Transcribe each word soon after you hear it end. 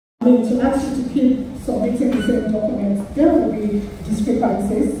I mean, to ask you to keep submitting the same documents, there will be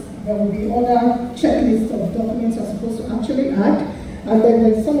discrepancies. There will be other checklists of documents you're supposed to actually add. And then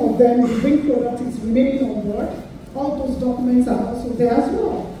there's some of them, the green product is remaining on board. All those documents are also there as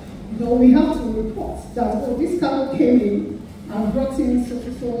well. You know, we have to report that, oh, this cargo came in and brought in so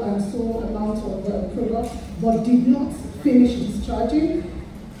and so amount of product, but did not finish discharging.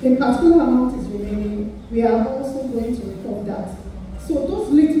 A particular amount is remaining. We are also going to report that. So those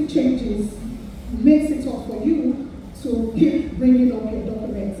little changes makes it tough for you to keep bringing up your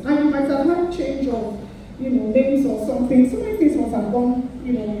documents. And you might have had change of, names or something. So many things must have gone,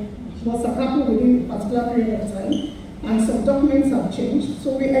 must have happened within a particular period of time. And some documents have changed.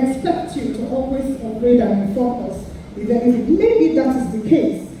 So we expect you to always upgrade and inform us if anything. Maybe that is the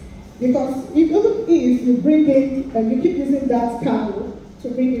case. Because even if you bring in and you keep using that cargo to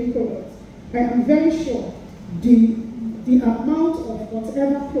bring in products, I am very sure the amount of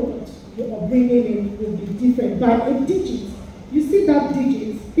whatever product you are bringing in will be different by a digit. You see that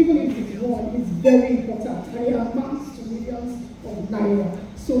digit, even if it's one, it's very important, and it amounts to millions of naira.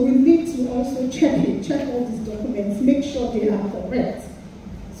 So we need to also check all these documents, make sure they are correct.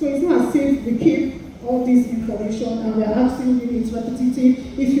 So it's not as if we keep all this information and we're asking you it's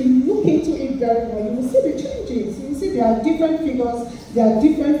repetitive. If you look into it very well, you will see the changes. You will see there are different figures, there are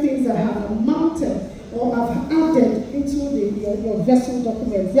different things that have amounted or have added into your vessel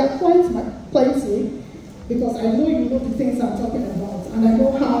documents. They are quite plenty, because I know you know the things I'm talking about, and I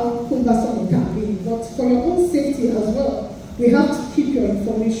know how cumbersome it can be. But for your own safety as well, we have to keep your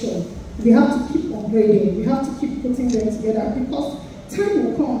information. We have to keep upgrading. We have to keep putting them together, because time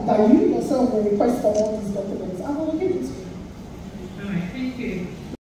will come that you yourself will request for all these documents, and we'll give it to you. All right, thank you.